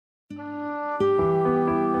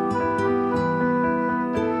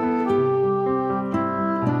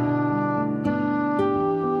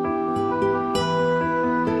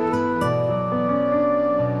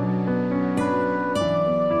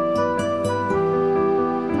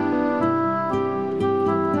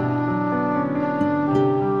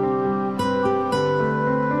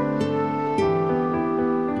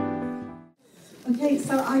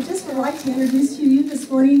introduce to you this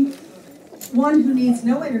morning one who needs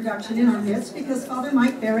no introduction in our midst, because Father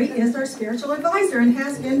Mike Berry is our spiritual advisor and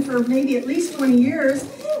has been for maybe at least 20 years.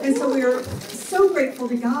 And so we are so grateful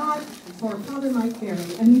to God for Father Mike Berry.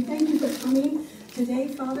 And we thank you for coming today,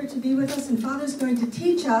 Father, to be with us. And Father's going to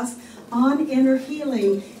teach us on inner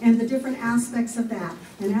healing and the different aspects of that.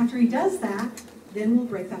 And after he does that, then we'll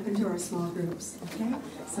break up into our small groups. Okay?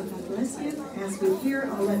 So God bless you. As we hear,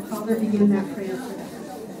 I'll let Father begin that prayer for us.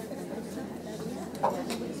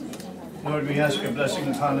 Lord, we ask your blessing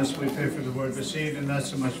upon us. We pray for the word received and not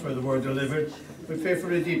so much for the word delivered. We pray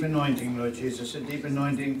for a deep anointing, Lord Jesus, a deep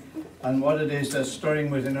anointing on what it is that's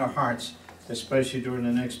stirring within our hearts, especially during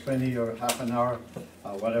the next 20 or half an hour,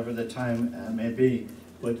 whatever the time may be.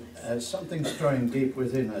 But something stirring deep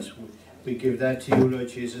within us. We give that to you, Lord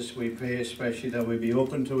Jesus. We pray especially that we be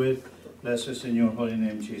open to it. Bless us in your holy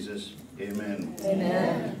name, Jesus. Amen.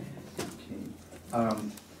 Amen. Okay.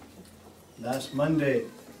 Last Monday,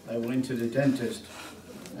 I went to the dentist,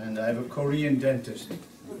 and I have a Korean dentist,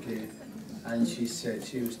 okay, and she said,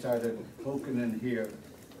 she started poking in here,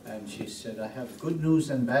 and she said, I have good news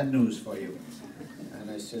and bad news for you. And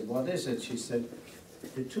I said, what is it? She said,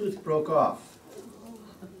 the tooth broke off.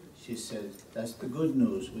 She said, that's the good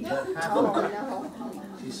news. We got half of it.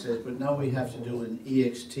 She said, but now we have to do an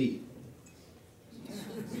EXT.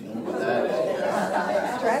 You know what that is?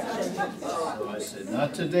 So I said,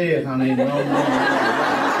 not today, honey, no. So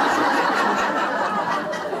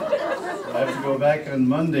I have to go back on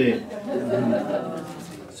Monday.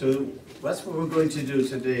 So that's what we're going to do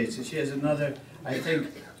today. So she has another, I think,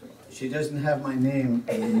 she doesn't have my name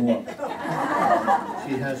anymore.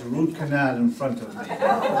 She has root canal in front of me.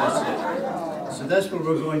 That's it. So that's what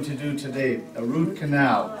we're going to do today, a root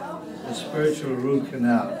canal, a spiritual root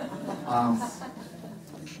canal.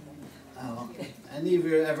 Any of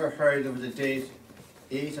you ever heard of the date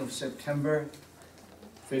 8th of September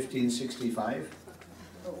 1565?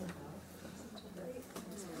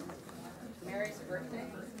 Mary's birthday?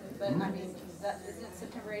 But I mean, is it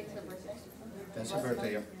September 8th her birthday? That's her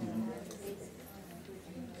birthday, yeah.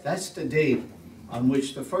 That's the date on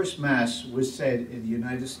which the first Mass was said in the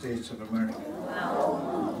United States of America.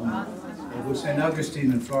 Wow. It was St.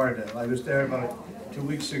 Augustine in Florida. I was there about 2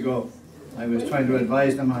 weeks ago. I was trying to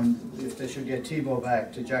advise them on if they should get Tebow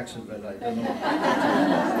back to Jacksonville, I don't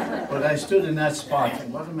know. But I stood in that spot,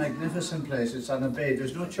 and what a magnificent place. It's on a bay.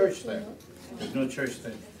 There's no church there. There's no church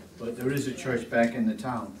there. But there is a church back in the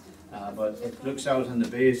town. But it looks out on the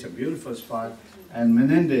bay. It's a beautiful spot. And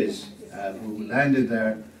Menendez, who landed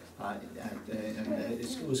there,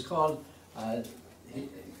 it was called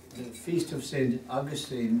the Feast of St.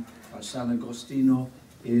 Augustine, or San Agostino,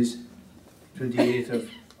 is 28th of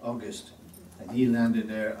August. And he landed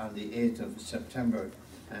there on the 8th of September,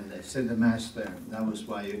 and they said the Mass there. That was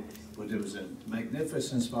why but it was a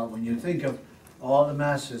magnificent spot. When you think of all the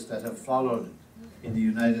Masses that have followed in the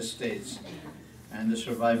United States and the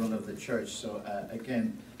survival of the church. So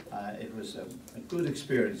again, it was a good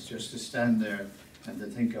experience just to stand there and to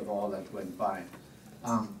think of all that went by.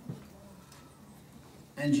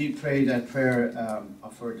 Angie prayed that prayer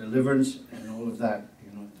for deliverance and all of that.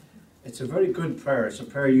 You know, it's a very good prayer. It's a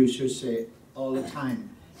prayer you should say all the time.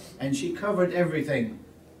 And she covered everything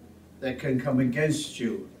that can come against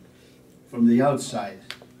you from the outside.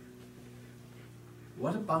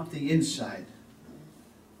 What about the inside?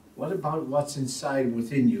 What about what's inside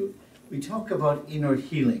within you? We talk about inner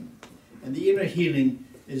healing. And the inner healing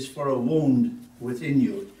is for a wound within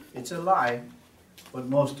you. It's a lie, but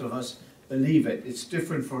most of us believe it. It's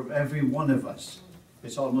different for every one of us.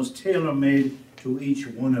 It's almost tailor-made to each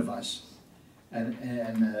one of us. And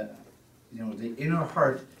you know, the inner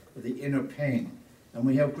hurt, the inner pain. And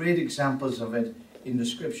we have great examples of it in the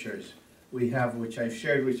scriptures. We have, which I've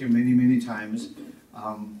shared with you many, many times,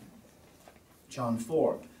 John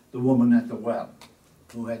 4, the woman at the well,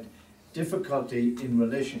 who had difficulty in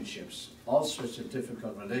relationships, all sorts of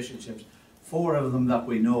difficult relationships, 4 of them that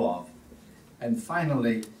we know of. And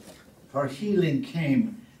finally, her healing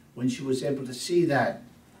came when she was able to see that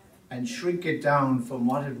and shrink it down from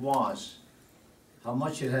what it was, how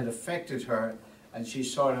much it had affected her, and she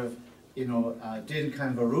sort of, you know, did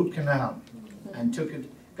kind of a root canal and took it,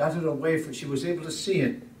 got it away from, she was able to see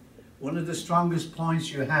it. One of the strongest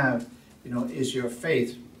points you have, you know, is your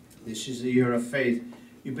faith. This is the year of faith.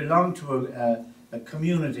 You belong to a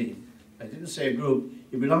community. I didn't say a group.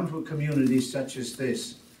 You belong to a community such as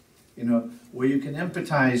this, you know, where you can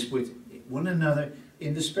empathize with one another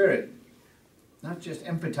in the spirit. Not just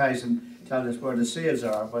empathizing, tell us where the sales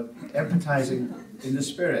are, but empathizing in the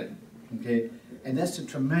spirit, okay? And that's a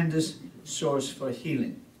tremendous source for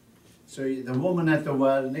healing. So the woman at the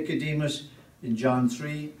well, Nicodemus in John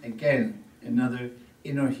 3, again, another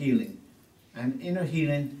inner healing. And inner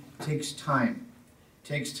healing takes time.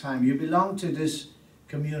 Takes time. You belong to this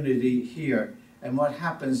community here, and what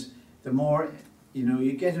happens, the more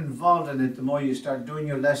you get involved in it, the more you start doing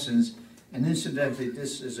your lessons. And incidentally,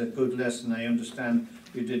 this is a good lesson. I understand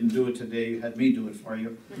you didn't do it today, you had me do it for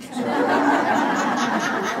you. So,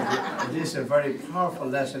 it is a very powerful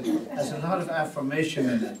lesson. It has a lot of affirmation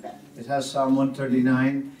in it. It has Psalm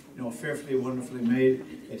 139, fearfully, wonderfully made.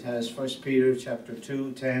 It has 1 Peter chapter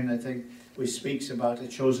 2, 10, I think, which speaks about a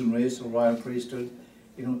chosen race, a royal priesthood.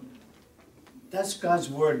 That's God's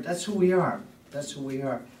word. That's who we are. That's who we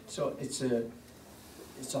are. So it's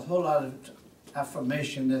a whole lot of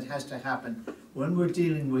affirmation that has to happen when we're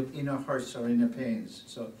dealing with inner hurts or inner pains.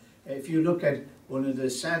 So if you look at one of the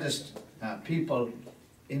saddest people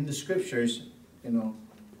in the scriptures,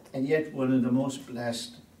 and yet one of the most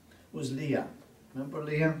blessed was Leah. Remember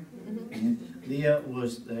Leah? Mm-hmm. Leah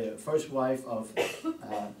was the first wife of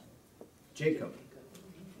Jacob.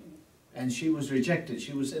 And she was rejected.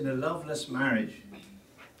 She was in a loveless marriage,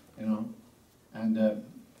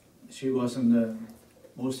 and she wasn't the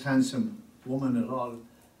most handsome woman at all.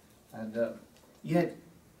 And yet,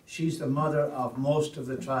 she's the mother of most of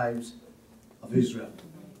the tribes of Israel.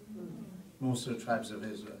 Most of the tribes of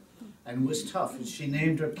Israel. And it was tough. And she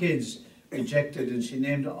named her kids rejected, and she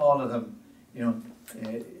named all of them,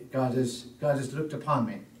 God has looked upon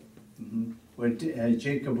me. Mm-hmm. Where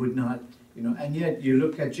Jacob would not, and yet you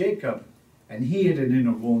look at Jacob, and he had an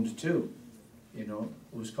inner wound too. It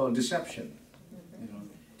was called deception.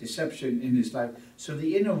 Deception in his life. So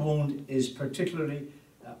the inner wound is particularly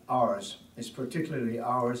ours. It's particularly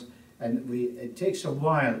ours, and it takes a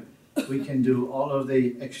while. We can do all of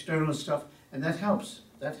the external stuff, and that helps.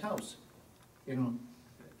 That helps.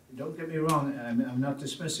 Don't get me wrong. I'm not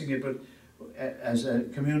dismissing it, but as a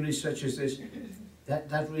community such as this,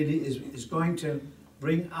 that really is going to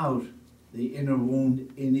bring out the inner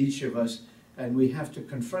wound in each of us, and we have to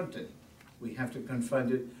confront it. We have to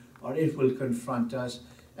confront it, or it will confront us.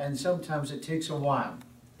 And sometimes it takes a while.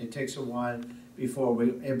 It takes a while before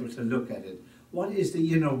we're able to look at it. What is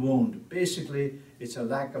the inner wound? Basically, it's a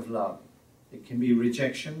lack of love. It can be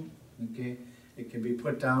rejection, okay? It can be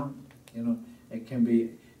put down, it can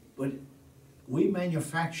be, but we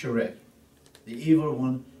manufacture it. The evil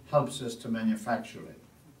one helps us to manufacture it,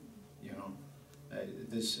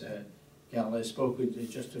 This gal I spoke with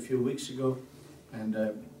just a few weeks ago, and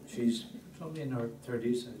she's probably in her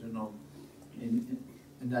 30s, I don't know,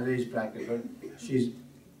 in that age bracket, but she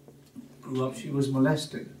grew up, she was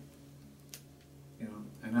molested,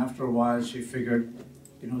 and after a while she figured,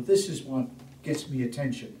 this is what gets me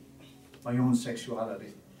attention, my own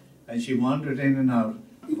sexuality, and she wandered in and out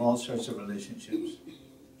of all sorts of relationships.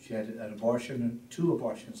 She had an abortion, and 2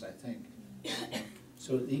 abortions, I think.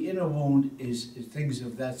 So the inner wound is things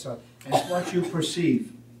of that sort, and it's what you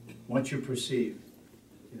perceive, what you perceive.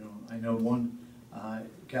 I know one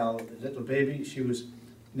gal, a little baby, she was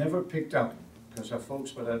never picked up because her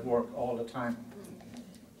folks were at work all the time.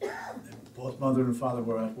 Both mother and father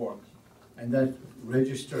were at work, and that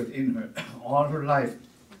registered in her all her life.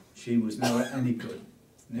 She was never any good,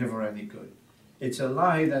 never any good. It's a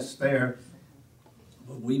lie that's there,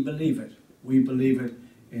 but we believe it. We believe it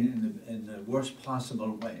in the worst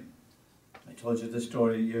possible way. I told you the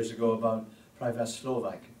story years ago about Private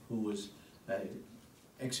Slovak, who was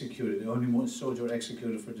executed, the only one soldier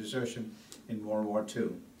executed for desertion in World War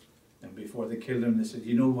II. And before they killed him, they said,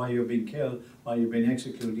 "You know why you're being killed, why you're being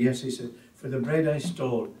executed?" "Yes," he said, "for the bread I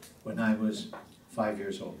stole when I was 5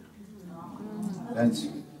 years old." That's,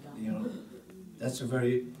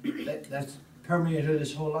 that's permeated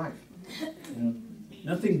his whole life.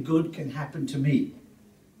 Nothing good can happen to me.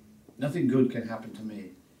 Nothing good can happen to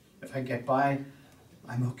me. If I get by,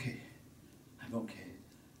 I'm okay. I'm okay.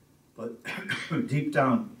 But deep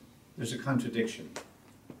down, there's a contradiction.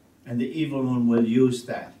 And the evil one will use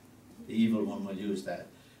that. The evil one will use that.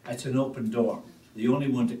 That's an open door. The only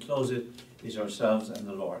one to close it is ourselves and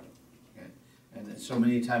the Lord. Okay? And so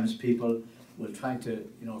many times people will try to,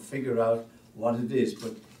 figure out what it is.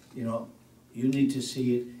 But, you need to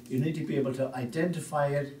see it. You need to be able to identify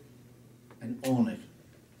it and own it.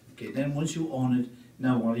 Okay, then once you own it,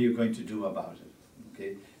 now what are you going to do about it?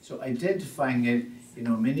 Okay, so identifying it,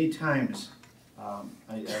 many times,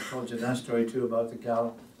 I told you that story too about the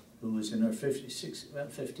gal who was in her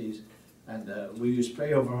 50s, and we used to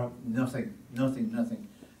pray over her, nothing.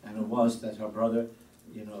 And it was that her brother,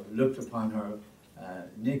 looked upon her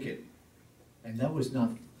naked, and that was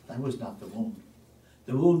not the wound.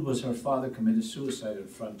 The wound was her father committed suicide in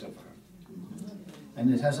front of her.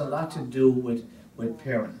 And it has a lot to do with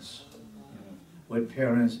parents, with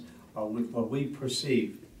parents, or with what we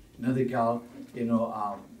perceive. Another gal,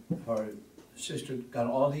 her sister got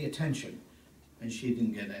all the attention, and she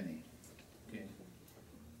didn't get any. Okay?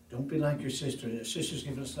 Don't be like your sister. Your sister's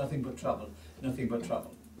giving us nothing but trouble, nothing but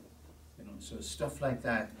trouble. So stuff like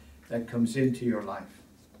that comes into your life,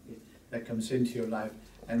 that comes into your life,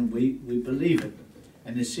 and we believe it,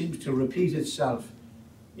 and it seems to repeat itself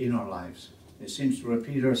in our lives. It seems to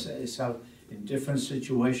repeat itself in different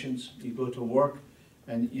situations. You go to work,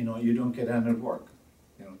 and you don't get on at work.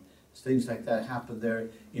 Things like that happen there.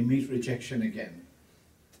 You meet rejection again.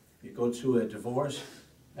 You go through a divorce,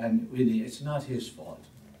 and really, it's not his fault.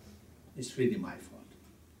 It's really my fault.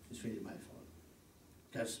 It's really my fault.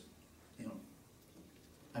 Because,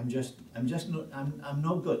 I'm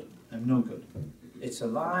no good. I'm no good. It's a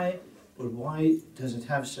lie, but why does it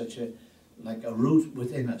have such a root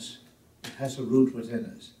within us? It has a root within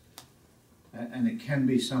us. And it can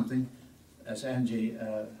be something, as Angie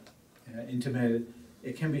intimated,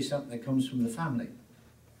 it can be something that comes from the family.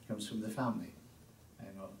 It comes from the family,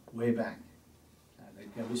 way back. And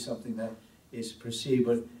it can be something that is perceived,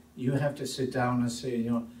 but you have to sit down and say,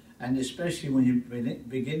 and especially when you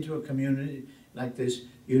begin to a community like this,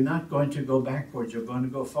 you're not going to go backwards, you're going to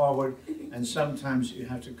go forward, and sometimes you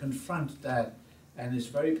have to confront that, and it's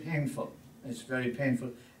very painful. It's very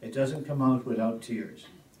painful. It doesn't come out without tears.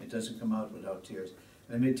 It doesn't come out without tears.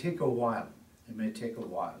 And it may take a while. It may take a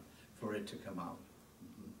while for it to come out.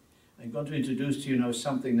 I'm going to introduce to you now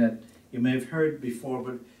something that you may have heard before,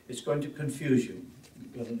 but it's going to confuse you. It's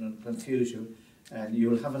going to confuse you, and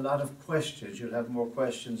you'll have a lot of questions. You'll have more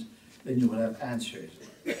questions than you will have answers.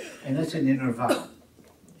 And that's an inner vow.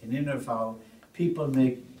 An inner vow. People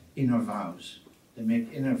make inner vows. They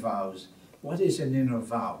make inner vows. What is an inner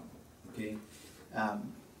vow? Okay,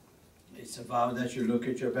 it's a vow that you look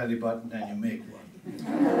at your belly button and you make one.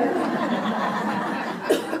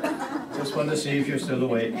 Just want to see if you're still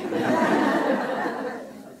awake.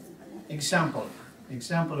 Example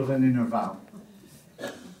of an inner vow.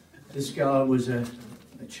 This girl was a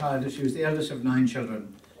child. She was the eldest of 9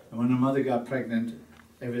 children, and when her mother got pregnant,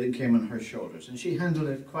 everything came on her shoulders, and she handled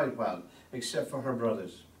it quite well, except for her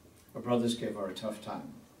brothers. Her brothers gave her a tough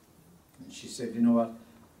time, and she said, "You know what?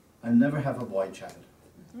 I'll never have a boy child.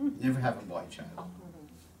 Never have a boy child."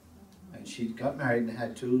 And she got married and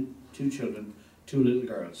had two children, 2 little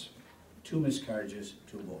girls, 2 miscarriages,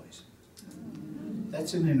 2 boys.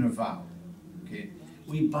 That's an inner vow. Okay,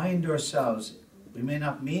 we bind ourselves. We may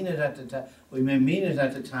not mean it at the time. We may mean it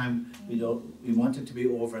at the time. We want it to be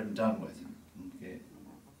over and done with. Okay,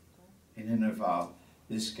 an inner vow.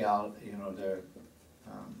 This gal,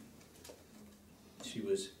 she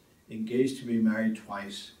was engaged to be married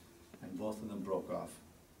twice, and both of them broke off.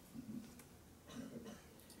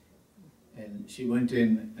 And she went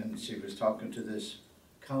in and she was talking to this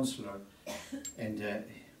counselor, and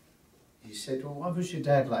he said, "Well, what was your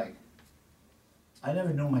dad like?" "I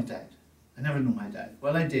never knew my dad. I never knew my dad."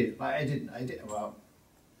 "Well, I did, but I didn't. Well,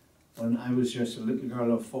 when I was just a little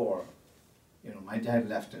girl of 4, my dad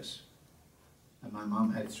left us, and my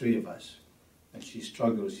mom had 3 of us, and she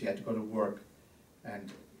struggled. She had to go to work,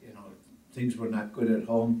 and things were not good at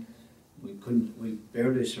home. We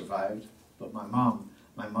barely survived. But my mom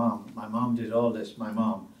did all this. My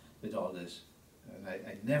mom did all this, and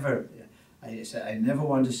I said I never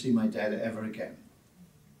wanted to see my dad ever again."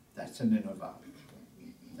 That's an inner vow.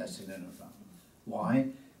 That's an inner vow. Why?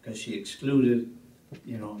 Because she excluded,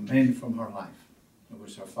 men from her life. It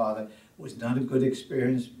was her father. It was not a good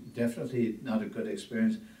experience. Definitely not a good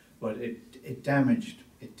experience. But it damaged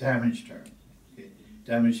her. It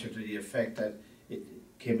damaged her to the effect that it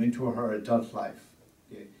came into her adult life.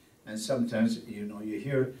 Okay? And sometimes, you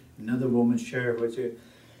hear another woman share with you,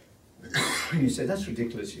 and you say, "That's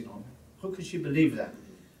ridiculous, How could she believe that?"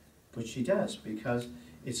 But she does, because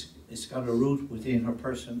it's got a root within her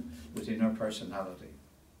person, within her personality.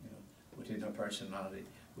 Within her personality.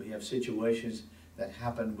 We have situations that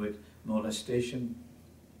happen with molestation.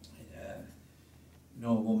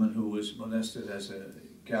 A woman who was molested as a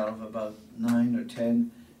girl of about 9 or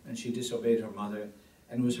 10, and she disobeyed her mother,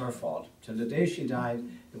 and it was her fault. Till the day she died,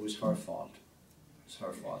 it was her fault. It was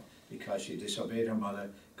her fault. Because she disobeyed her mother,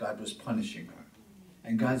 God was punishing her.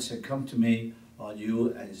 And God said, "Come to me, all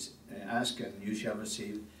you, ask and you shall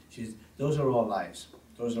receive." Those are all lies.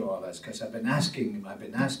 Those are all lies. Because I've been asking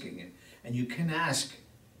it. And you can ask,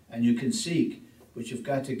 and you can seek, but you've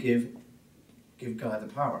got to give God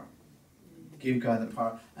the power. Give God the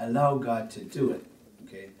power. Allow God to do it.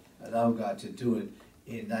 Okay? Allow God to do it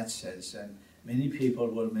in that sense. And many people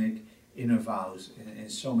will make inner vows in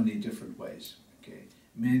so many different ways. Okay,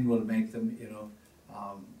 men will make them, you know,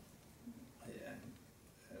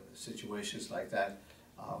 situations like that.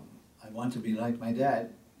 I want to be like my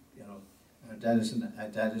dad, you know. Dad is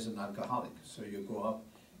an alcoholic, so you grow up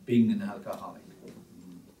being an alcoholic,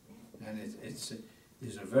 and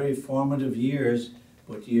these are very formative years,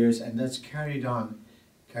 and that's carried on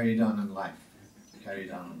in life,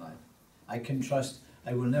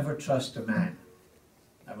 I will never trust a man.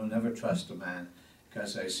 I will never trust a man,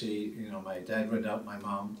 because I see, you know, my dad went out my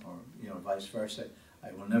mom, or, you know, vice versa.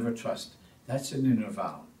 I will never trust. That's an inner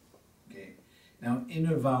vow. Okay. Now,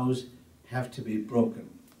 inner vows have to be broken.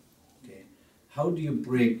 Okay. How do you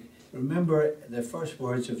break? Remember the first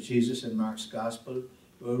words of Jesus in Mark's Gospel?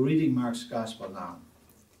 We're reading Mark's Gospel now.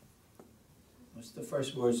 What's the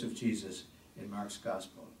first words of Jesus in Mark's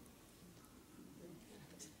Gospel?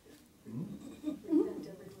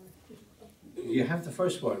 You have the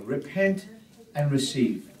first word, repent and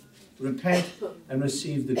receive. Repent and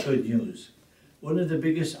receive the good news. One of the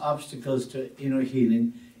biggest obstacles to inner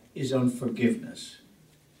healing is unforgiveness.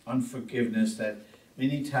 Unforgiveness, that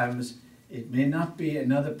many times it may not be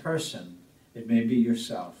another person, it may be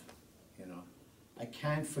yourself. You know, I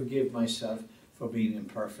can't forgive myself for being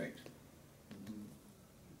imperfect.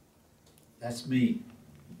 That's me.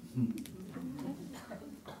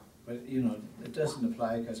 But, you know, it doesn't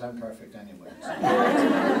apply because I'm perfect anyway.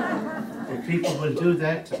 But people will do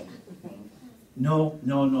that to me. No,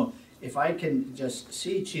 no, no. If I can just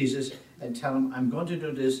see Jesus and tell him, I'm going to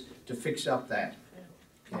do this to fix up that.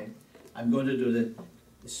 Okay? I'm going to do this.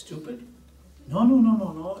 It's stupid? No, no, no,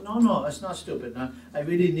 no, no, no, no, it's not stupid. No, I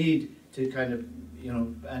really need to kind of, you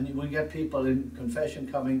know, and we get people in confession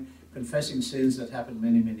coming, confessing sins that happened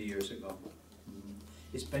many, many years ago.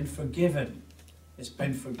 It's been forgiven. It's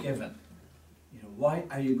been forgiven. You know, why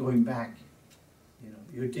are you going back? You know,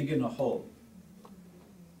 you're digging a hole.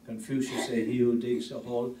 Confucius said, he who digs a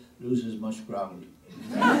hole loses much ground.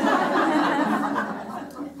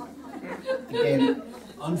 Again,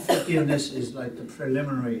 unforgiveness is like the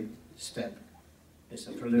preliminary step. It's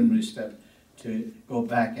a preliminary step to go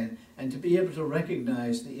back and to be able to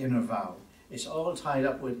recognize the inner vow. It's all tied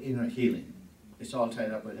up with inner healing. It's all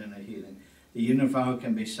tied up with inner healing. The inner vow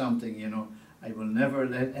can be something, you know, I will never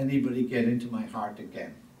let anybody get into my heart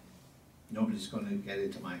again. Nobody's going to get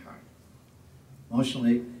into my heart.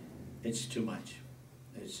 Emotionally, it's too much.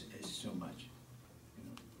 It's too much. You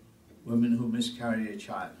know, women who miscarry a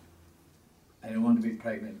child, I don't want to be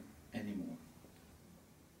pregnant anymore.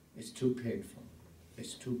 It's too painful.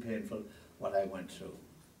 It's too painful what I went through.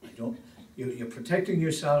 You're protecting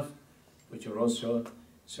yourself, but you're also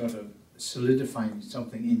sort of solidifying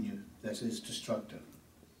something in you that is destructive,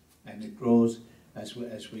 and it grows as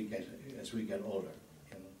we get older.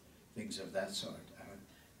 You know, things of that sort.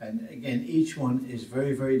 And again, each one is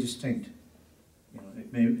very, very distinct. You know,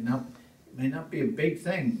 it may not be a big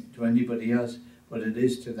thing to anybody else, but it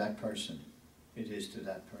is to that person. It is to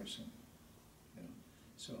that person. You know,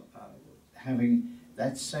 so having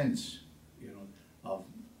that sense, you know, of,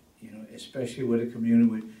 you know, especially with a community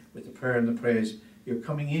with the prayer and the praise, you're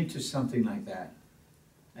coming into something like that.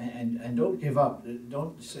 And don't give up.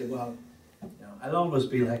 Don't say, well, you know, I'll always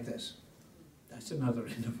be like this. That's another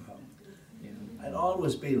inner vow. You know, I'll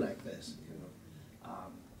always be like this. You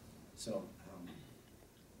know,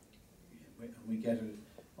 we get it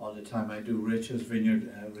all the time. I do Richard's Vineyard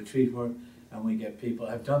retreat work, and we get people.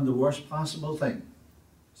 I've done the worst possible thing.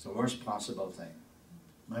 It's the worst possible thing.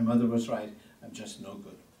 My mother was right. I'm just no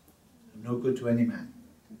good. I'm no good to any man.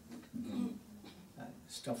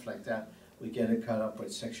 Stuff like that. We get it caught up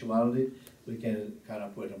with sexuality, we get it caught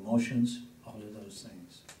up with emotions, all of those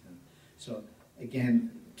things. You know. So again,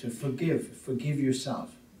 to forgive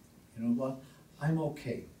yourself. You know what? I'm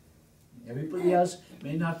okay. Everybody else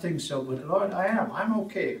may not think so, but Lord, I'm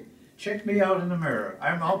okay. Check me out in the mirror.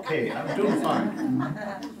 I'm okay. I'm doing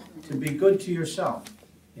fine. To be good to yourself.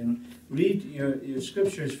 You know, read your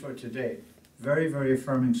scriptures for today. Very, very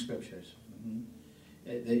affirming scriptures.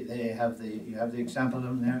 They have you have the example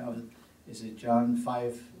in there of, is it John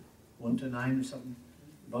 5:1-9 or something?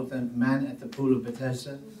 About the man at the pool of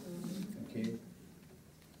Bethesda. Okay.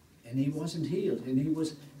 And he wasn't healed. And he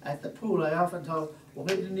was at the pool. I often thought, well,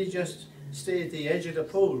 why didn't he just stay at the edge of the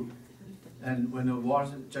pool? And when the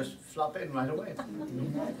water just flop in right away.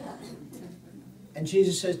 And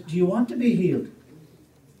Jesus says, do you want to be healed?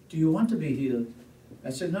 Do you want to be healed?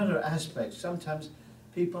 That's another aspect. Sometimes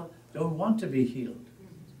people don't want to be healed.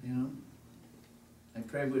 You know? I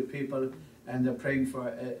pray with people and they're praying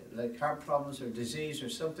for like heart problems or disease or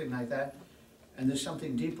something like that, and there's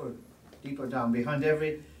something deeper down. Behind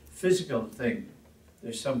every physical thing,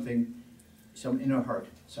 there's some inner hurt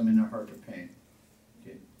or pain.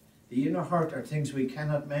 The inner hurt are things we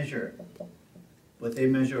cannot measure, but they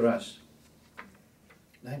measure us.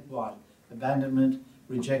 Like what? Abandonment,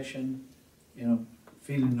 rejection,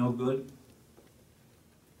 feeling no good.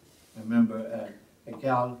 I remember a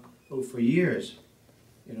gal who for years,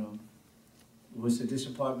 was a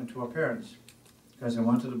disappointment to her parents because they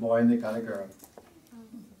wanted a boy and they got a girl.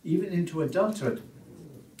 Even into adulthood,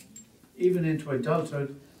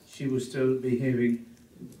 she was still behaving,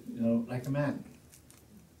 like a man.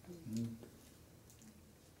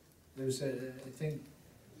 There was I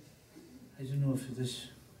don't know if this,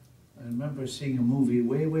 I remember seeing a movie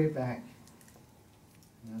way back.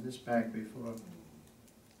 This back before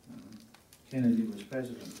Kennedy was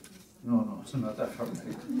president. No, it's not that far back.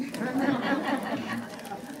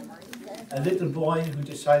 A little boy who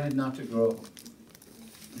decided not to grow.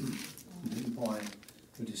 A little boy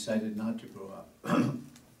who decided not to grow up.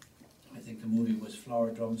 I think the movie was Flower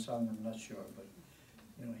Drum Song, I'm not sure, but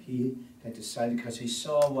he had decided, because he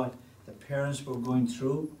saw what the parents were going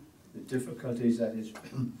through, the difficulties that his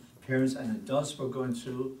parents and adults were going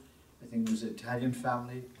through. I think it was an Italian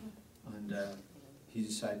family, and he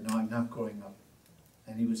decided, no, I'm not growing up.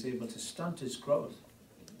 And he was able to stunt his growth,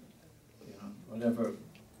 whatever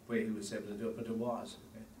way he was able to do it, but it was.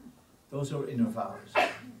 Okay? Those are inner vows,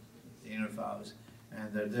 the inner vows,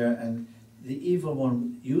 and they're there, and the evil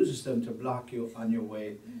one uses them to block you on your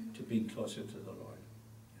way to being closer to the Lord,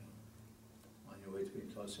 on your way to being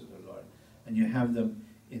closer to the Lord. And you have them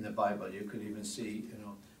in the Bible. You could even see,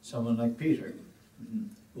 someone like Peter,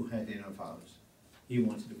 who had inner vows. He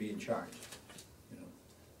wanted to be in charge,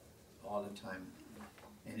 all the time.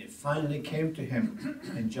 And it finally came to him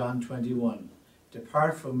in John 21,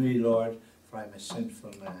 "Depart from me, Lord, for I am a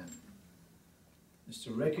sinful man." It's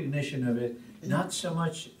the recognition of it, not so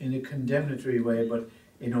much in a condemnatory way, but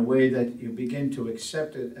in a way that you begin to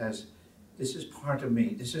accept it as, this is part of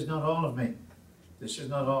me. This is not all of me. This is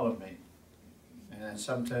not all of me. And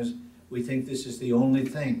sometimes we think this is the only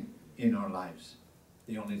thing in our lives.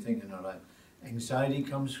 The only thing in our life. Anxiety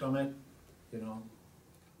comes from it,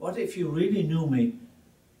 What if you really knew me,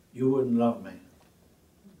 you wouldn't love me?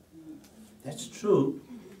 That's true,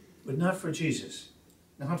 but not for Jesus.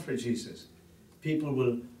 Not for Jesus. People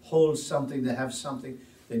will hold something, they have something,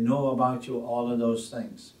 they know about you, all of those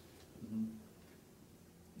things.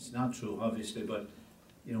 It's not true, obviously, but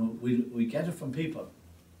we get it from people,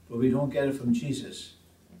 but we don't get it from Jesus.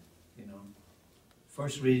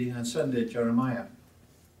 First reading on Sunday, Jeremiah.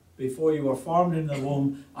 "Before you were formed in the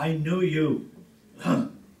womb, I knew you."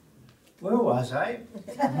 Where was I?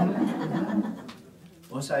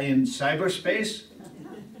 Was I in cyberspace?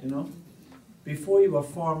 Before you were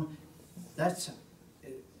formed, that's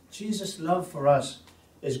Jesus' love for us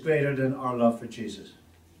is greater than our love for Jesus.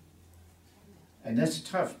 And that's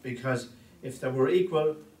tough, because if they were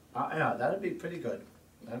equal, yeah, that'd be pretty good.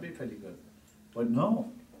 That'd be pretty good. But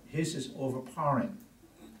no, his is overpowering.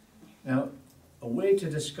 Now, a way to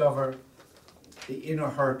discover the inner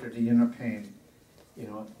hurt or the inner pain,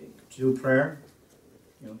 through prayer,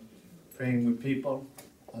 praying with people,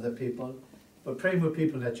 other people, but praying with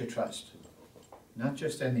people that you trust. Not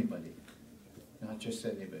just anybody. Not just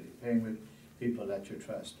anybody. Praying with people that you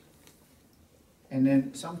trust. And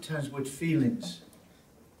then sometimes with feelings.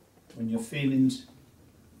 When your feelings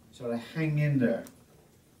sort of hang in there.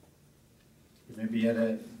 You may be at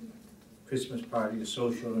a Christmas party, a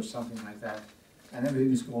social or something like that, and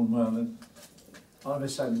everything's going well, and all of a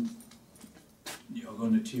sudden, you're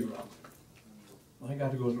going to tear up. Well, I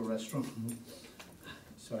got to go to the restroom.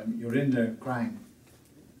 So you're in there crying.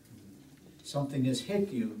 Something has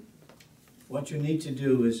hit you. What you need to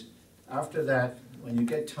do is, after that, when you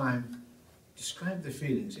get time, describe the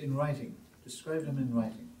feelings in writing. Describe them in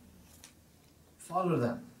writing. Follow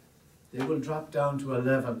them. They will drop down to a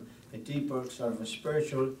level, a deeper sort of a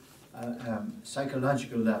spiritual,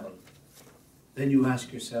 psychological level. Then you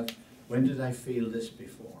ask yourself, when did I feel this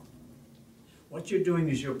before? What you're doing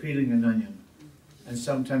is you're peeling an onion. And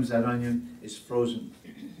sometimes that onion is frozen.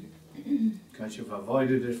 Because you've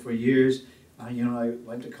avoided it for years. I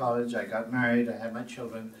went to college, I got married, I had my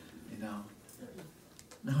children,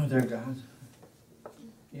 Now they're gone.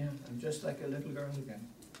 Yeah, I'm just like a little girl again.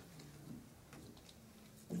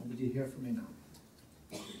 Nobody here for me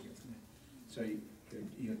now. So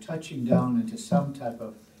you're touching down into some type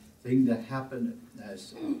of thing that happened,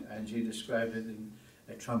 as Angie described it, in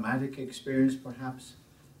a traumatic experience perhaps.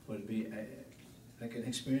 Would it be like an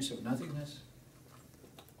experience of nothingness?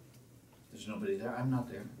 There's nobody there. I'm not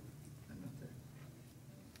there. I'm not there.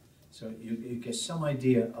 So you get some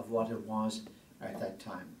idea of what it was at that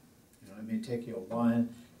time. It may take you a while,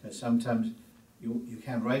 because sometimes you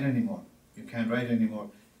can't write anymore. You can't write anymore.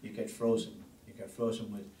 you get frozen. You get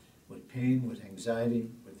frozen with pain, with anxiety,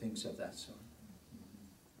 with things of that sort.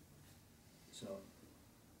 So,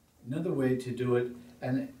 another way to do it,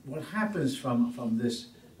 and what happens from this,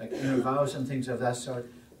 like inner vows and things of that sort,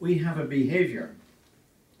 we have a behavior.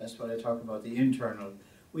 That's what I talk about, the internal.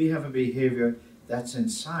 We have a behavior that's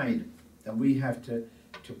inside, and we have to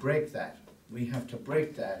break that. We have to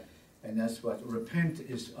break that, and that's what repent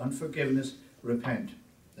is. Unforgiveness, repent.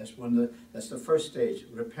 That's the first stage.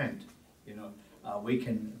 Repent. You know, we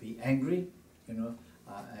can be angry. You know,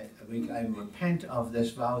 I repent of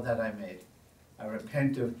this vow that I made. I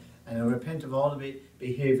repent of all the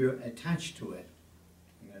behavior attached to it.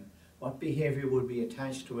 You know, what behavior would be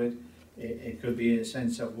attached to it? It could be a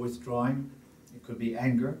sense of withdrawing. It could be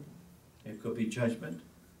anger. It could be judgment.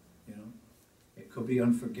 You know, it could be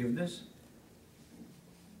unforgiveness.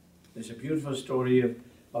 There's a beautiful story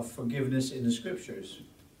of forgiveness in the scriptures,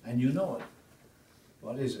 and you know it.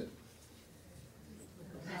 What is it?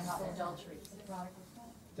 Adultery.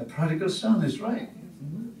 The prodigal son is right.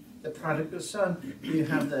 Mm-hmm. The prodigal son. You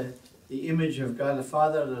have the image of God the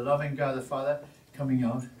Father, the loving God the Father, coming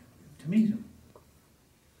out to meet him.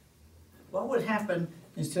 What would happen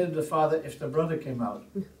instead of the father if the brother came out?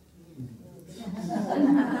 Did you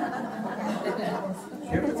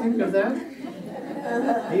ever think of that?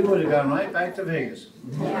 He would have gone right back to Vegas.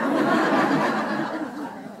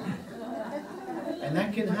 And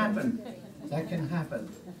that can happen. That can happen.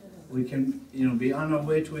 We can, be on our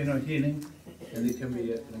way to inner healing, and it can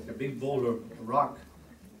be like a big boulder, a rock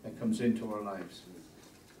that comes into our lives.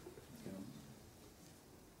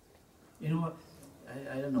 You know what?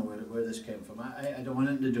 I don't know where this came from. I don't want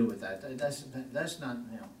anything to do with that. That's not,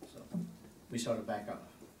 so we sort of back off.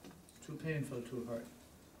 Too painful, too hurt.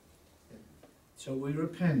 So we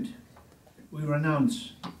repent. We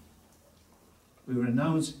renounce. We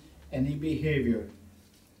renounce any behavior,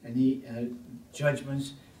 any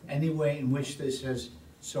judgments, any way in which this has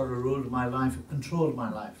sort of ruled my life, controlled my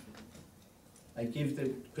life. I give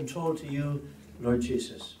the control to you, Lord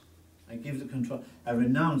Jesus. I give the control. I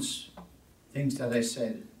renounce things that I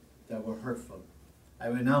said that were hurtful. I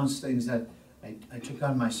renounce things that I took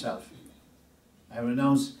on myself. I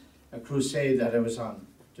renounce a crusade that I was on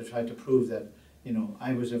to try to prove that,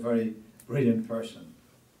 I was a very brilliant person.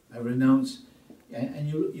 I renounce, and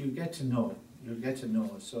you get to know. You'll get to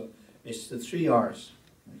know. So it's the 3 R's.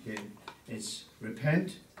 Okay, it's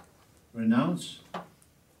repent, renounce,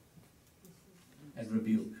 and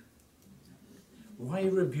rebuke. Why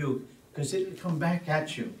rebuke? Because it'll come back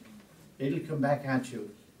at you. It'll come back at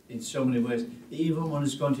you in so many ways. The evil one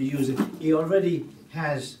is going to use it. He already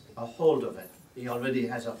has a hold of it. He already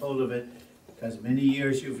has a hold of it because many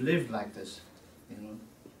years you've lived like this.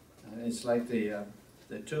 It's like the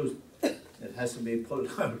tooth. It has to be pulled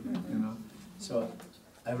out. So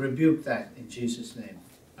I rebuke that in Jesus' name.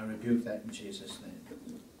 I rebuke that in Jesus' name.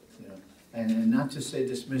 And not to say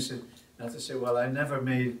dismiss it, not to say, well, I never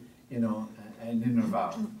made, an inner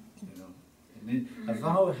vow. A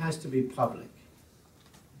vow has to be public.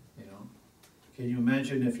 Can you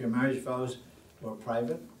imagine if your marriage vows were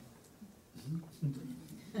private?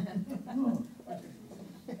 Oh.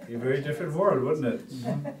 It'd be a very different world, wouldn't it?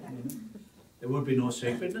 There would be no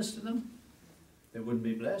sacredness to them. They wouldn't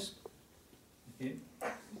be blessed. Okay?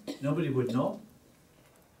 Nobody would know.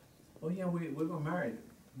 Oh yeah, we were married.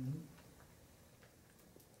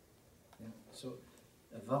 Yeah. So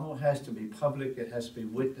a vow has to be public. It has to be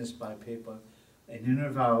witnessed by people. An inner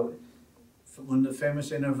vow, one of the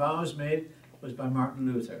famous inner vows made was by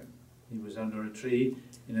Martin Luther. He was under a tree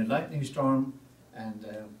in a lightning storm, and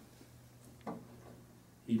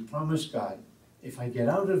he promised God, if I get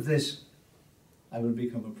out of this, I will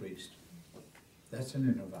become a priest. That's an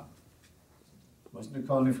inner vow. It wasn't a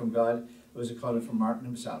calling from God, it was a calling from Martin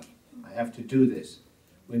himself. I have to do this.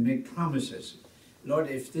 We make promises. Lord,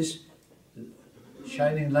 if this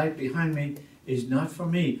shining light behind me is not for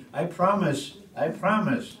me, I promise.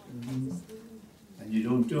 And you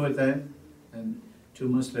don't do it then, and 2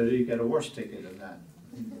 months later you get a worse ticket than that.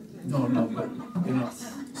 No, but,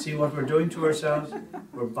 see what we're doing to ourselves?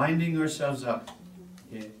 We're binding ourselves up.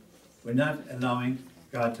 Okay? We're not allowing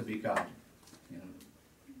God to be God.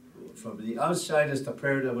 From the outside is the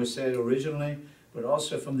prayer that was said originally, but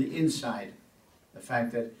also from the inside. The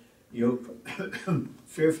fact that you're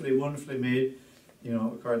fearfully, wonderfully made,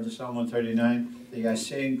 according to Psalm 139, the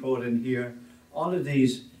Isaiah quote in here, all of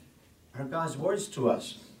these are God's words to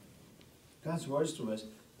us. God's words to us.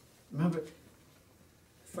 Remember,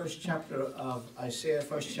 first chapter of Isaiah,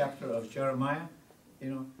 first chapter of Jeremiah,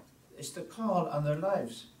 it's the call on their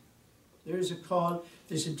lives. There is a call,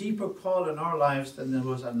 there's a deeper call in our lives than there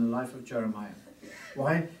was on the life of Jeremiah.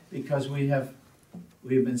 Why? Because we've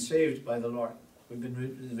been saved by the Lord. We've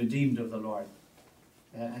been redeemed of the Lord.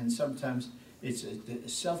 And sometimes it's a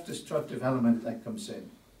self-destructive element that comes in.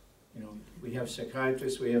 You know, we have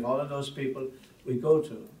psychiatrists, we have all of those people we go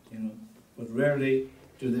to, you know, but rarely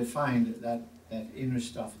do they find that inner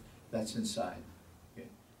stuff that's inside. Okay?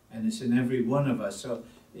 And it's in every one of us. So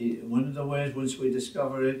one of the ways, once we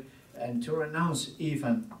discover it, and to renounce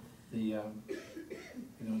even the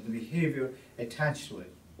behavior attached to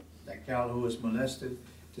it. That girl who was molested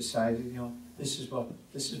decided, you know, this is what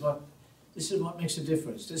makes a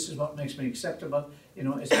difference. This is what makes me acceptable. You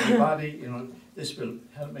know, it's my body. You know, this will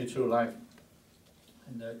help me through life.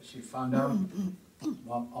 And she found out,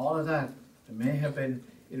 well, all of that. It may have been,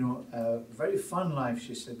 you know, a very fun life.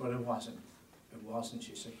 She said, but it wasn't. It wasn't.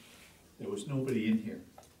 She said, there was nobody in here.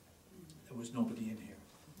 There was nobody in here.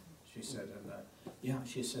 She said, and yeah,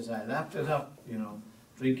 she says, I lapped it up, you know,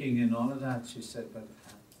 drinking and all of that. She said, but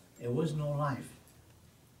it was no life.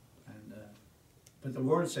 And but the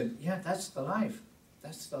Word said, yeah, that's the life.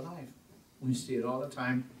 That's the life. We see it all the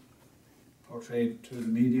time, portrayed through the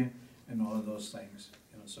media and all of those things.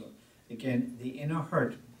 You know, so again, the inner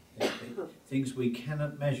hurt, the things we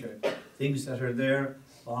cannot measure, things that are there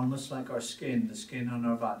almost like our skin, the skin on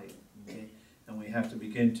our body. Okay? And we have to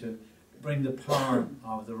begin to bring the power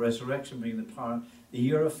of the resurrection, bring the power, the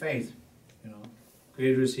year of faith. You know,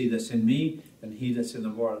 greater is He that's in me than he that's in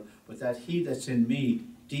the world. But that He that's in me,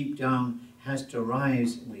 deep down, has to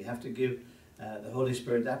rise. We have to give the Holy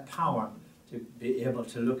Spirit that power to be able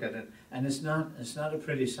to look at it. And it's not a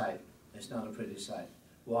pretty sight. It's not a pretty sight.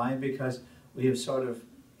 Why? Because we have sort of,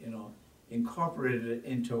 you know, incorporated it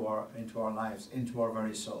into our lives, into our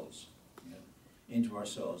very souls, you know, into our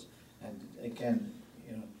souls. And again,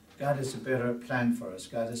 you know, God has a better plan for us.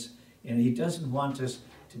 God is, you know, He doesn't want us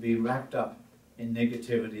to be wrapped up in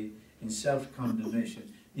negativity, in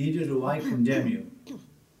self-condemnation. Neither do I condemn you.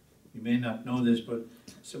 You may not know this, but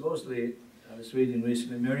supposedly, I was reading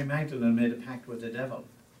recently, Mary Magdalene made a pact with the devil.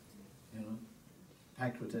 You know,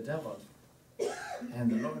 pact with the devil.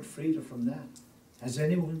 And the Lord freed her from that. Has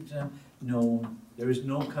anyone known there is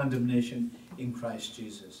no condemnation in Christ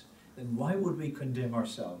Jesus? Then why would we condemn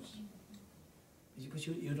ourselves? Because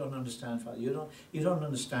you don't understand, Father. You don't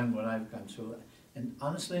understand what I've gone through. And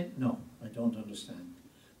honestly, no, I don't understand.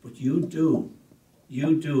 But you do.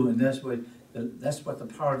 You do, and that's what the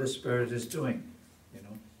power of the Spirit is doing. You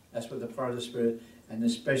know, that's what the power of the Spirit, and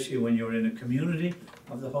especially when you're in a community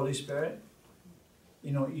of the Holy Spirit.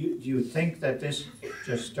 You know, you think that this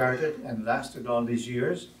just started and lasted all these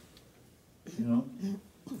years, you know,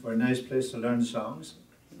 for a nice place to learn songs?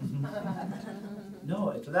 No,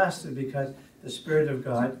 it lasted because the Spirit of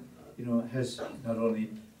God, you know, has not only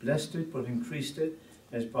blessed it, but increased it,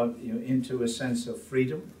 has brought you into a sense of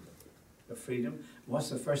freedom. Of freedom. What's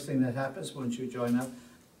the first thing that happens once you join up?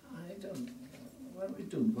 I don't know. What are we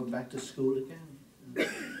doing? Go back to school again?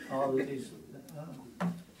 All of these...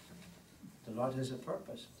 The Lord has a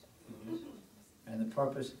purpose. And the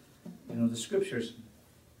purpose, you know, the Scriptures,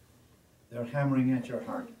 they're hammering at your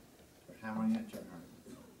heart. They're hammering at your heart.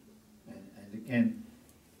 And again,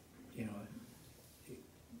 you know,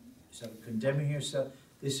 so condemning yourself,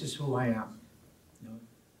 this is who I am. You know,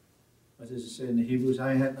 what does it say in the Hebrews?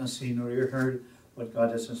 I have not seen or ear heard what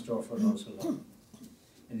God has in store for those who love Him.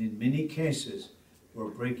 And in many cases, we're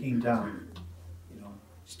breaking down, you know,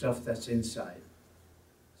 stuff that's inside.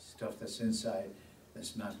 Stuff that's inside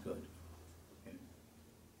that's not good. Okay.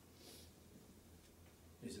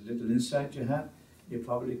 There's a little insight you have, you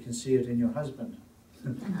probably can see it in your husband,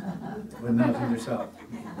 but not in yourself.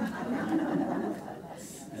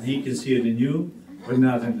 And he can see it in you, but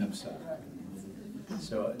not in himself.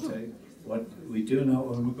 So what we do now,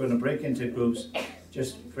 when we're going to break into groups,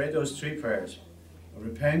 just pray those three prayers.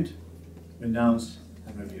 Repent, renounce,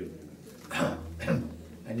 and rebuke.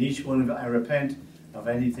 And each one of them, I repent of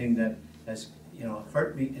anything that has, you know,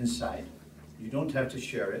 hurt me inside. You don't have to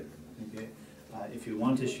share it. Okay? If you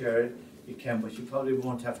want to share it, you can, but you probably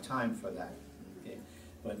won't have time for that. Okay?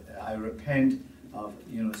 But I repent of,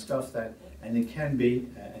 you know, stuff that, and it can be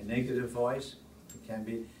a negative voice. It can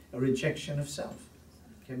be a rejection of self.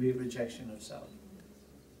 It can be a rejection of self.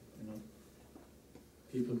 You know,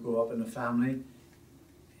 people grow up in a family.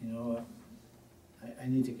 You know, I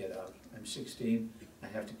need to get out. I'm 16. I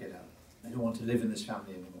have to get out. I don't want to live in this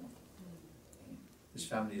family anymore. This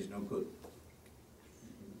family is no good.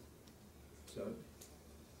 So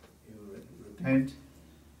you repent,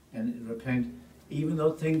 and repent, even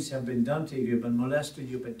though things have been done to you, you've been molested,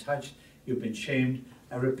 you've been touched, you've been shamed.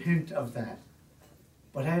 I repent of that.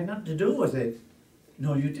 But I had nothing to do with it.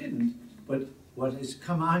 No, you didn't. But what has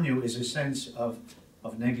come on you is a sense of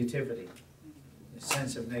negativity. A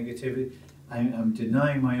sense of negativity. I'm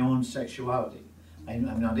denying my own sexuality.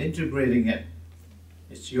 I'm not integrating it.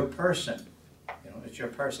 It's your person. You know, it's your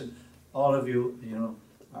person. All of you, you know,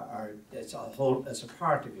 it's a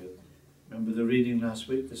part of you. Remember the reading last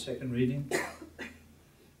week, the second reading?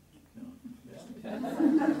 No.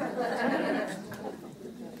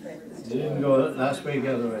 You didn't go last week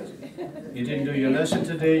otherwise. You didn't do your lesson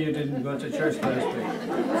today, you didn't go to church last week.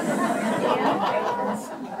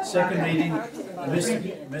 Second reading,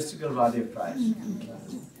 the mystical body of Christ.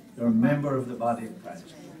 You're a member of the body of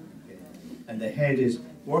Christ. Okay? And the head is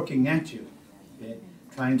working at you, okay?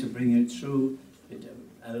 Trying to bring you through,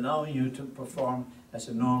 allowing you to perform as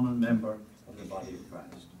a normal member of the body of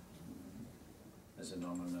Christ. As a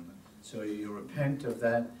normal member. So you repent of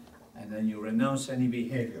that, and then you renounce any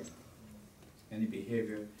behavior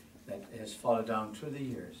that has fallen down through the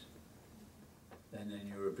years. And then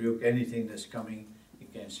you rebuke anything that's coming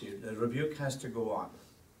against you. The rebuke has to go on,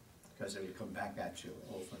 because it will come back at you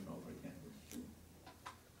over and over again.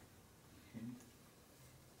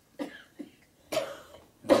 Okay.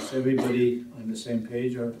 Now, is everybody on the same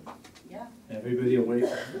page, or Yeah. everybody awake?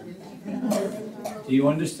 Do you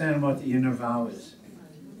understand what the inner vow is?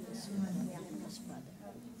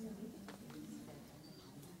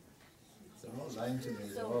 They're all lying to me.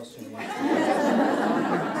 They're all saying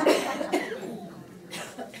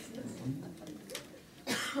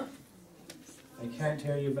I can't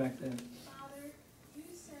hear you back then. Father, you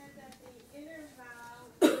said that the inner vow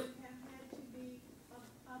would have had to be a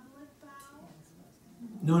public vow?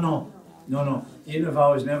 No. The inner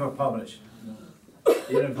vow is never published. No.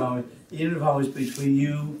 The inner vow is between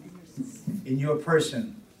you in your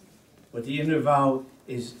person. But the inner vow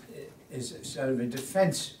is sort of a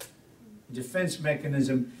defense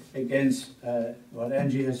mechanism against what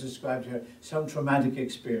Angie has described here, some traumatic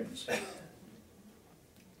experience.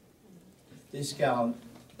 This gal,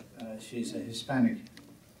 she's a Hispanic,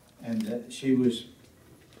 and she was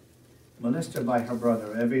molested by her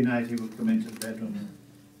brother. Every night he would come into the bedroom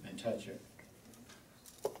and touch her.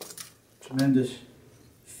 Tremendous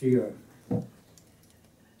fear.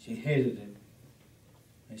 She hated it.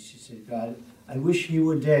 And she said, God, I wish he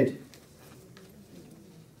were dead.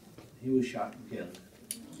 He was shot and killed.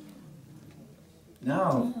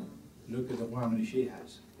 Now, look at the harmony she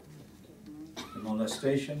has. The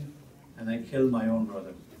molestation, and I killed my own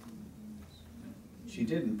brother. She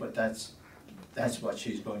didn't, but that's what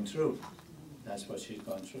she's going through. That's what she's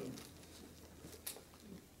gone through.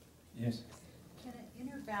 Yes? Can an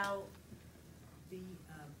inner vow be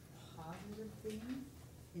a positive thing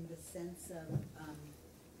in the sense of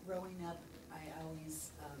growing up, I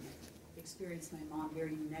always experienced my mom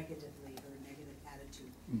very negatively, her negative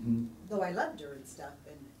attitude. Mm-hmm. Though I loved her and stuff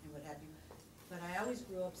and what have you. But I always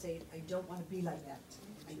grew up saying, I don't want to be like that.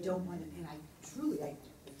 I don't want to, and I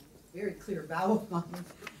very clear vow of mine.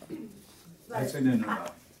 That's an inner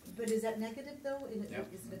vow. But is that negative though?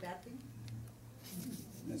 Yep. Is it a bad thing?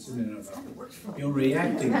 That's an inner vow. Kind of works for me. You're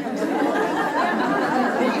reacting.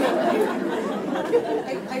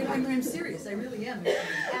 I'm serious, I really am. It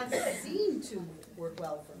has seemed to work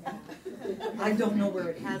well for me. I don't know where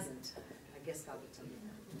it hasn't. I guess God will tell you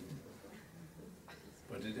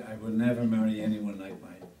that. But I will never marry anyone like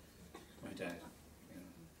my dad. You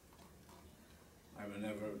know. I will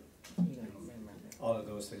never, you know, all of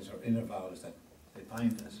those things are inner vows that they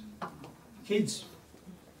bind us. Kids,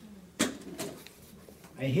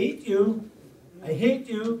 I hate you. I hate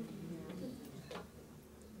you.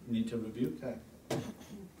 You need to rebuke that.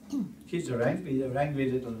 Kids are angry. They're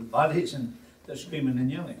angry little bodies, and they're screaming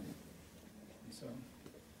and yelling. So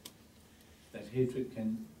that hatred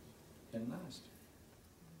can last.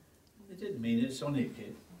 It didn't mean it. It's only a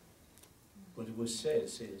kid. But it was said.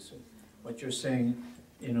 So what you're saying,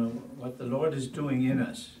 you know, what the Lord is doing in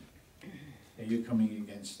us, are you coming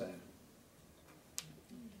against that?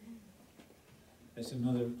 There's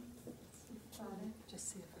another. Just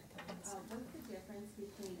see if I can answer. What's the difference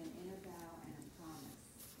between an inner vow and a promise?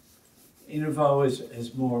 Inner vow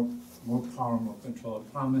is more power, more control.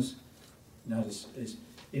 Promise, not is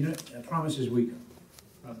inner. Promise is weaker.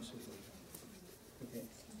 Promise is weaker. Okay.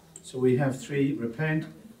 So we have three: repent,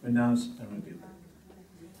 renounce, and rebuke.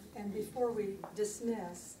 And before we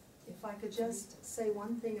dismiss, if I could just say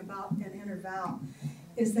one thing about an inner vow,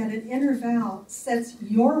 is that an inner vow sets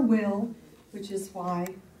your will, which is why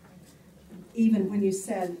even when you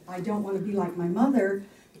said, I don't want to be like my mother,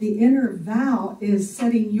 the inner vow is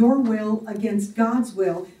setting your will against God's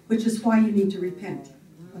will, which is why you need to repent.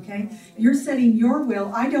 Okay? You're setting your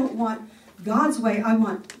will. I don't want God's way, I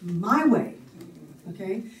want my way.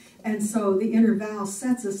 Okay? And so the inner vow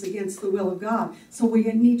sets us against the will of God. So we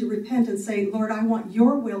need to repent and say, Lord, I want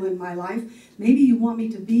your will in my life. Maybe you want me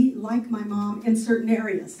to be like my mom in certain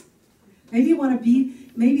areas. Maybe I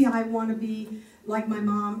want to be like my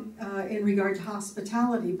mom in regard to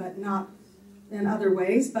hospitality, but not in other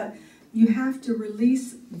ways. But you have to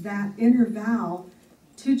release that inner vow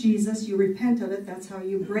to Jesus. You repent of it. That's how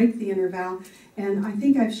you break the inner vow. And I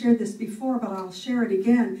think I've shared this before, but I'll share it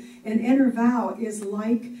again. An inner vow is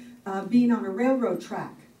like being on a railroad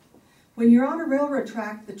track. When you're on a railroad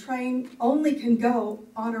track, the train only can go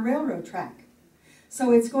on a railroad track.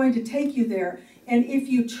 So it's going to take you there. And if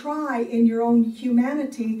you try in your own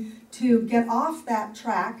humanity to get off that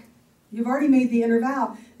track, you've already made the inner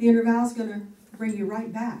vow. The inner vow is going to bring you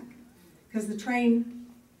right back, because the train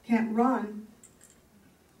can't run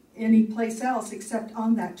any place else except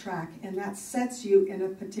on that track, and that sets you in a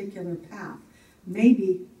particular path.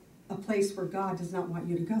 Maybe a place where God does not want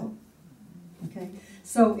you to go. Okay?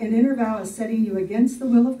 So an inner vow is setting you against the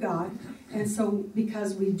will of God, and so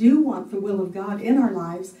because we do want the will of God in our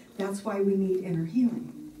lives, that's why we need inner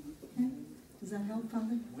healing. Okay? Does that help,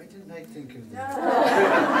 Father? Why didn't I think of that?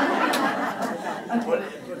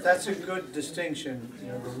 But that's a good distinction. You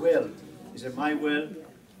know, the will. Is it my will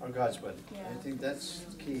or God's will? Yeah. I think that's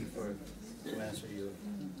key to answer you.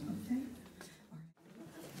 Okay.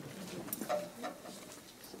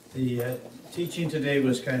 The teaching today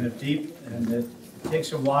was kind of deep, and it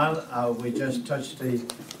takes a while. We just touched the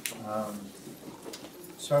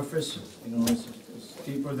surface. You know, it's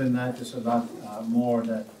deeper than that. There's a lot more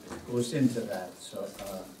that goes into that. So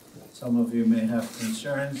some of you may have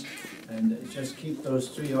concerns, and just keep those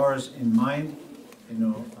 3 R's in mind. You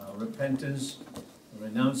know, repentance,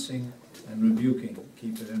 renouncing, and rebuking.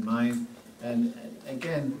 Keep it in mind. And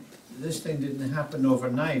again, this thing didn't happen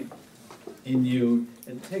overnight in you.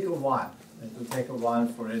 It'll take a while. It will take a while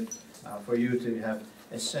for you to have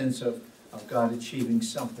a sense of God achieving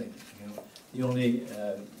something. You know, the only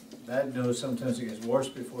bad news, sometimes it gets worse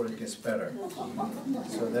before it gets better.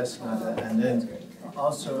 So that's not a, and then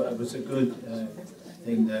also it was a good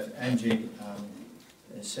thing that Angie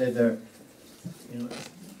said there. You know,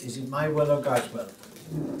 is it my will or God's will?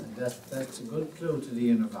 And that's a good clue to the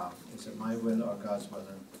inner vow. Is it my will or God's will?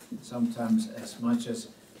 And sometimes, as much as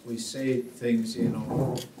we say things, you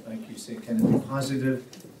know, like you say, can it be positive?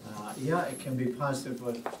 Yeah, it can be positive,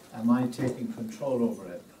 but am I taking control over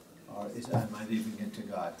it? Or am I leaving it to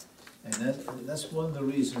God? And that's one of the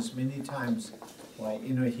reasons many times why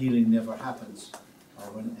inner healing never happens,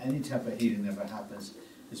 or when any type of healing never happens,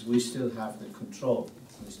 is we still have the control.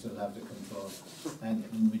 We still have the control. And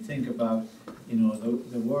when we think about, you know,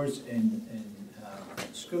 the words in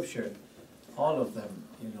Scripture, all of them,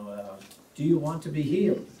 you know, do you want to be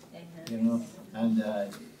healed? You know, and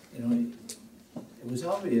you know, it was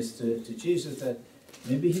obvious to Jesus that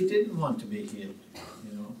maybe he didn't want to be healed.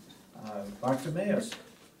 You know, Bartimaeus,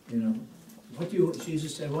 you know,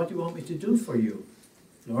 Jesus said, what do you want me to do for you,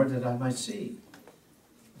 Lord, that I might see?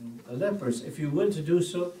 You know, the lepers, if you will to do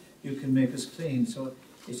so, you can make us clean. So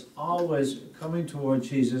it's always coming toward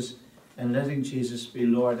Jesus and letting Jesus be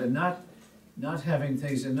Lord, and not having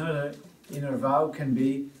things. Another inner vow can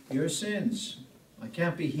be your sins. I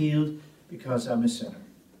can't be healed because I'm a sinner.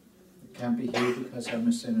 I can't be healed because I'm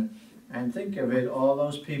a sinner. And think of it, all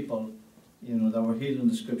those people, you know, that were healed in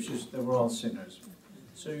the Scriptures, they were all sinners.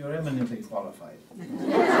 So you're eminently qualified.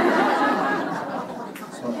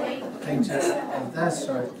 So things of that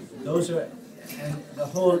sort, those are, and the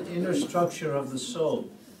whole inner structure of the soul,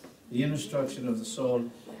 the inner structure of the soul,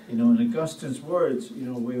 you know, in Augustine's words, you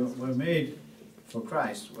know, we're made for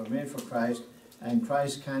Christ. We're made for Christ, and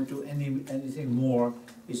Christ can't do anything more.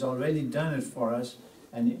 He's already done it for us,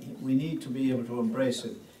 and we need to be able to embrace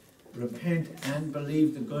it. Repent and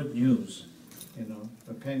believe the good news. You know,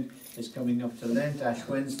 repent is coming up to Lent, Ash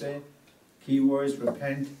Wednesday. Key words: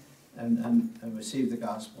 repent and receive the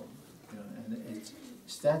gospel. You know, and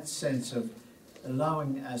it's that sense of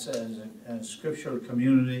allowing, as a scriptural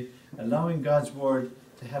community, allowing God's word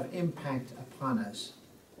to have impact upon us.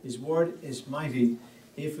 His word is mighty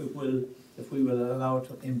if we will allow it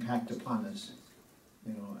to impact upon us.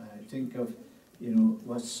 You know, I think of, you know,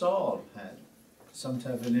 what Saul had, some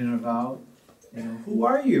type of an inner vow. You know, who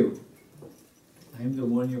are you? I'm the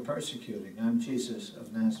one you're persecuting. I'm Jesus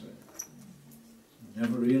of Nazareth. He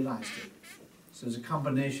never realized it. So there's a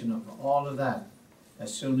combination of all of that.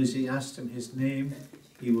 As soon as he asked him his name,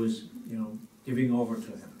 he was, you know, giving over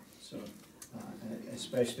to him. So,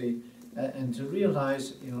 especially, and to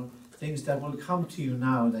realize, you know, things that will come to you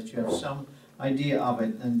now, that you have some idea of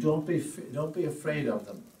it, and don't be afraid of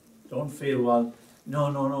them. Don't feel, well,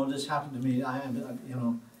 no, this happened to me. I am, you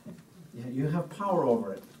know, You have power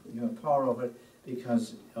over it. You have power over it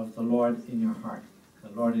because of the Lord in your heart. The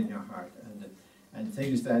Lord in your heart. And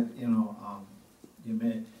things that, you know, you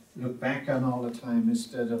may look back on all the time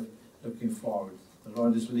instead of looking forward. The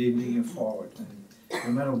Lord is leading you forward. And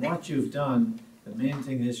no matter what you've done, the main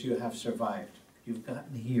thing is you have survived. You've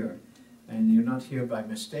gotten here. And you're not here by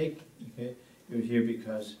mistake. Okay? You're here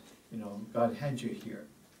because, you know, God had you here.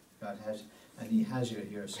 God has, and He has you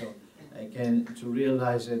here. So, again, to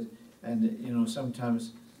realize it, and, you know,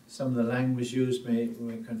 sometimes some of the language used may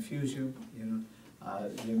confuse you, you know.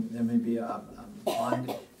 There may be a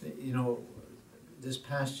bond. You know, this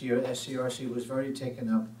past year, SCRC was very taken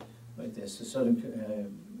up by this, the Southern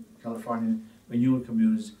California Renewal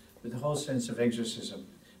Communities, with the whole sense of exorcism,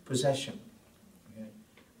 possession. Okay?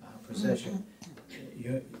 Possession.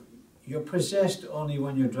 You're possessed only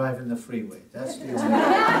when you're driving the freeway. That's the only.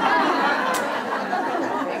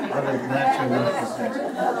 Other than that, you're not possessed.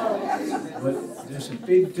 But there's a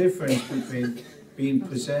big difference between being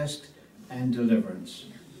possessed and deliverance.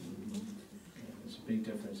 There's a big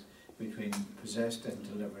difference between possessed and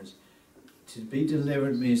deliverance. To be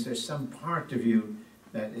delivered means there's some part of you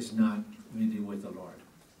that is not really with the Lord.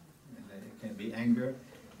 And it can be anger,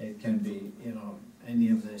 it can be, you know, any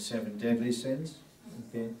of the 7 deadly sins.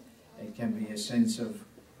 Okay, it can be a sense of,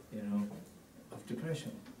 you know, of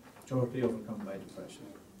depression, totally overcome by depression.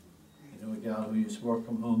 You know, a gal who used to work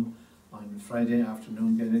from home on Friday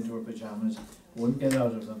afternoon, get into her pajamas, wouldn't get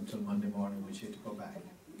out of them till Monday morning when she had to go back.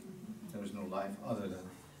 There was no life other than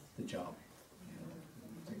the job, you know,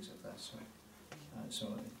 things of that sort.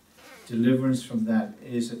 So deliverance from that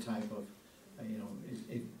is a type of, you know,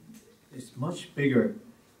 it's much bigger.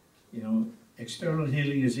 You know, external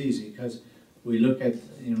healing is easy because we look at,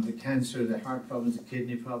 you know, the cancer, the heart problems, the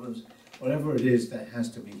kidney problems, whatever it is that has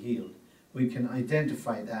to be healed. We can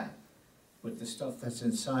identify that. With the stuff that's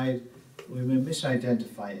inside, we may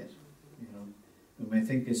misidentify it. You know, we may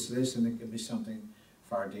think it's this, and it can be something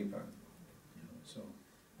far deeper. You know, so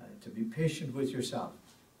to be patient with yourself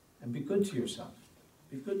and be good to yourself.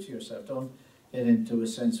 Be good to yourself. Don't get into a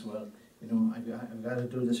sense, well, you know, I've got to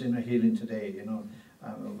do this inner healing today. You know,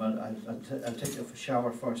 but I'll take a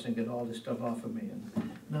shower first and get all this stuff off of me. And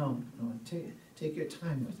no, take your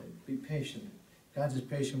time with it. Be patient. God is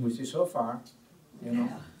patient with you so far. You know,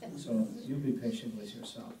 so you be patient with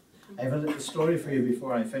yourself. I have a little story for you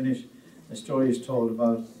before I finish. The story is told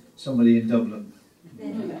about somebody in Dublin.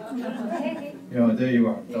 You know, there you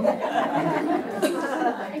are, Dublin.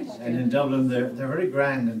 And in Dublin, they're very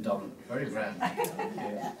grand in Dublin, very grand.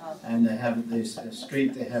 Yeah. And they have this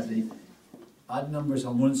street, they have the odd numbers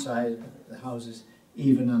on one side, the houses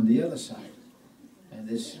even on the other side. And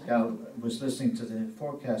this gal was listening to the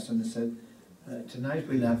forecast and they said, tonight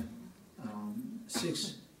we'll have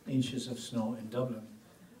 6 inches of snow in Dublin,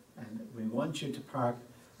 and we want you to park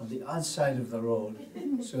on the odd side of the road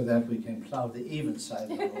so that we can plough the even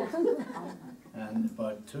side of the road. And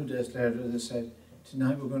about 2 days later they said,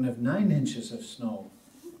 tonight we're going to have 9 inches of snow,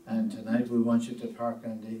 and tonight we want you to park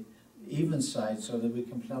on the even side so that we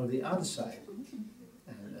can plough the odd side.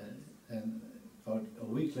 And about a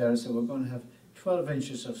week later they said, we're going to have 12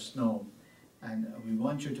 inches of snow, and we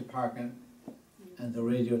want you to park on, and the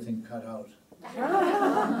radio thing cut out.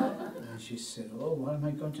 And she said, oh, what am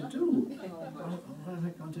I going to do? What am I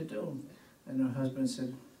going to do? And her husband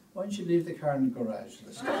said, why don't you leave the car in the garage?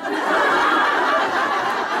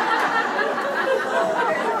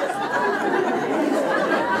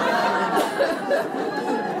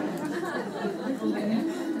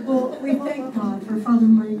 Well, we thank God for Father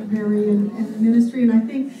Mike Perry and the ministry, and I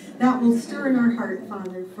think that will stir in our heart,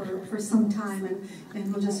 Father, for some time,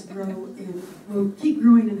 and we'll just grow in, we'll keep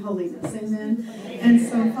growing in holiness, amen. And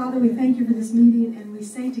so, Father, we thank you for this meeting, and we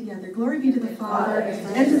say together, glory be to the Father,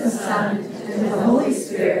 and to the Son, and to the Holy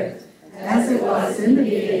Spirit, as it was in the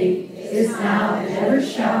beginning, is now, and ever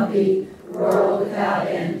shall be, world without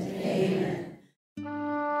end. Amen.